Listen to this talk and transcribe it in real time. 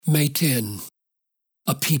May 10,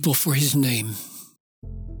 a people for his name.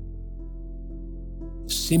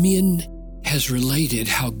 Simeon has related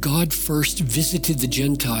how God first visited the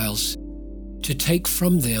Gentiles to take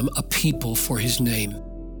from them a people for his name.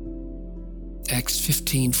 Acts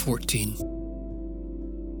 15:14.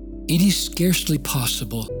 It is scarcely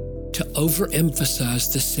possible to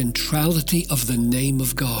overemphasize the centrality of the name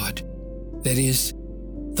of God, that is,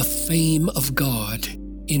 the fame of God,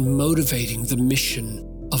 in motivating the mission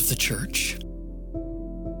of the church.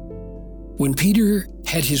 When Peter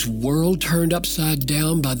had his world turned upside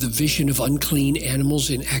down by the vision of unclean animals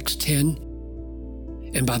in Acts 10,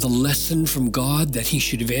 and by the lesson from God that he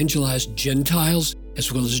should evangelize Gentiles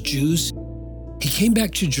as well as Jews, he came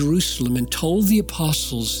back to Jerusalem and told the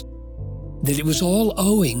apostles that it was all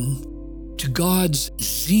owing to God's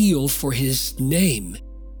zeal for his name.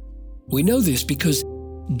 We know this because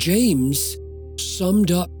James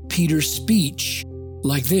summed up Peter's speech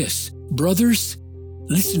like this: "Brothers,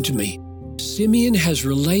 listen to me. Simeon has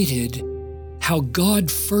related how God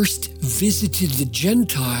first visited the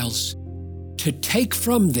Gentiles to take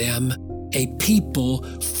from them a people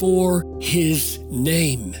for his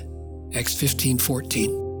name." Acts 15:14.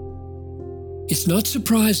 It's not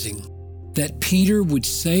surprising that Peter would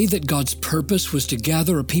say that God's purpose was to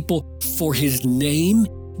gather a people for his name,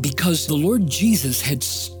 because the Lord Jesus had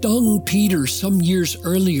stung Peter some years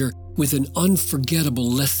earlier with an unforgettable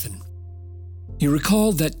lesson. You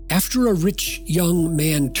recall that after a rich young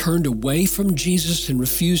man turned away from Jesus and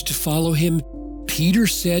refused to follow him, Peter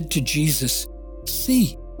said to Jesus,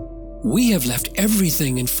 "See, we have left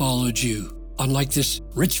everything and followed you, unlike this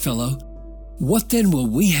rich fellow. What then will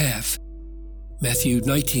we have?" Matthew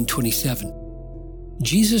 19:27.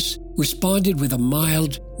 Jesus responded with a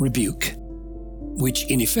mild rebuke, which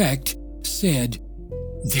in effect said,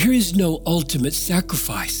 "There is no ultimate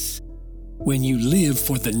sacrifice when you live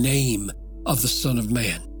for the name of the Son of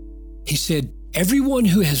Man." He said, "Everyone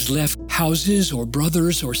who has left houses or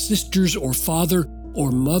brothers or sisters or father or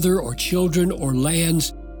mother or children or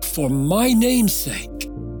lands for my name's sake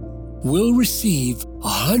will receive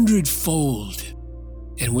 100-fold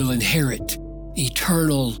and will inherit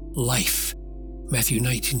eternal life." Matthew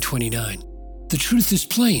 19:29. The truth is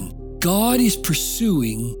plain. God is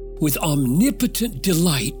pursuing with omnipotent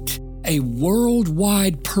delight a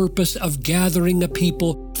worldwide purpose of gathering a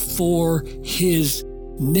people for his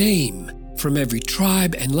name from every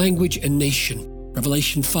tribe and language and nation.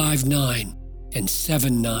 Revelation 5:9 and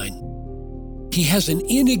 7:9. He has an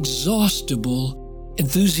inexhaustible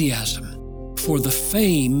enthusiasm for the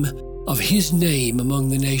fame of his name among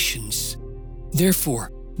the nations.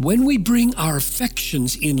 Therefore, when we bring our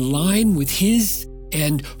affections in line with his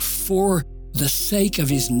and for the sake of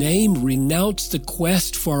his name renounce the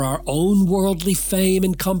quest for our own worldly fame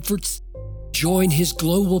and comforts, join his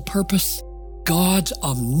global purpose, God's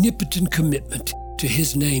omnipotent commitment to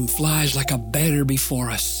his name flies like a banner before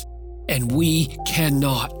us, and we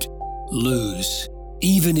cannot lose,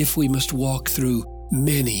 even if we must walk through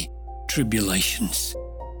many tribulations.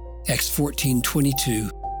 Acts 14:22,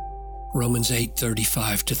 Romans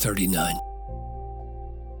 8:35-39.